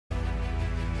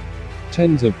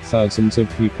Tens of thousands of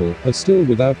people are still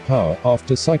without power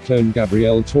after Cyclone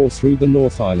Gabrielle tore through the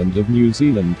North Island of New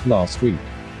Zealand last week.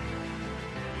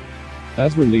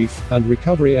 As relief and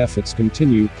recovery efforts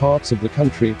continue, parts of the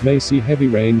country may see heavy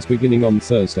rains beginning on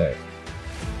Thursday.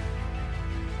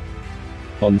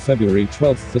 On February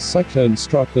 12, the cyclone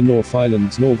struck the North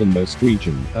Island's northernmost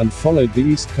region and followed the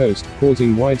east coast,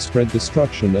 causing widespread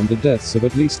destruction and the deaths of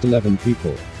at least 11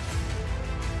 people.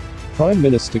 Prime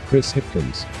Minister Chris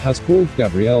Hipkins has called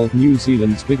Gabrielle New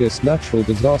Zealand's biggest natural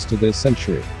disaster this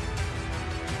century.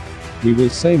 We will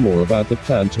say more about the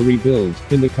plan to rebuild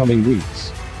in the coming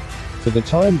weeks. For the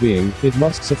time being, it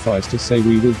must suffice to say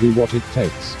we will do what it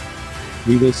takes.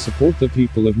 We will support the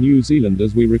people of New Zealand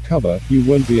as we recover. You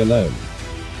won't be alone,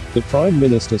 the Prime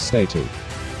Minister stated.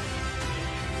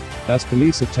 As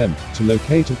police attempt to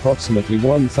locate approximately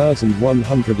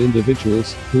 1,100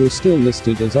 individuals who are still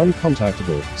listed as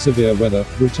uncontactable, severe weather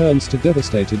returns to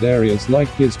devastated areas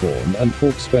like Gisborne and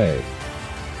Hawke's Bay.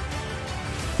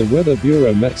 The Weather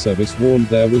Bureau Met Service warned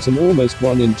there was an almost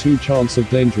 1 in 2 chance of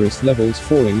dangerous levels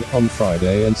falling on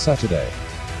Friday and Saturday.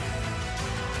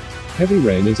 Heavy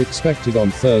rain is expected on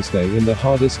Thursday in the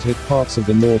hardest hit parts of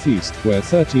the northeast, where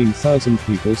 13,000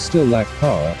 people still lack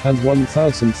power, and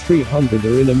 1,300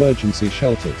 are in emergency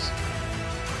shelters.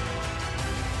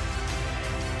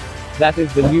 That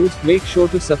is the news. Make sure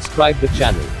to subscribe the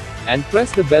channel and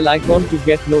press the bell icon to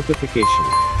get notification.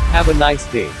 Have a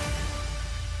nice day.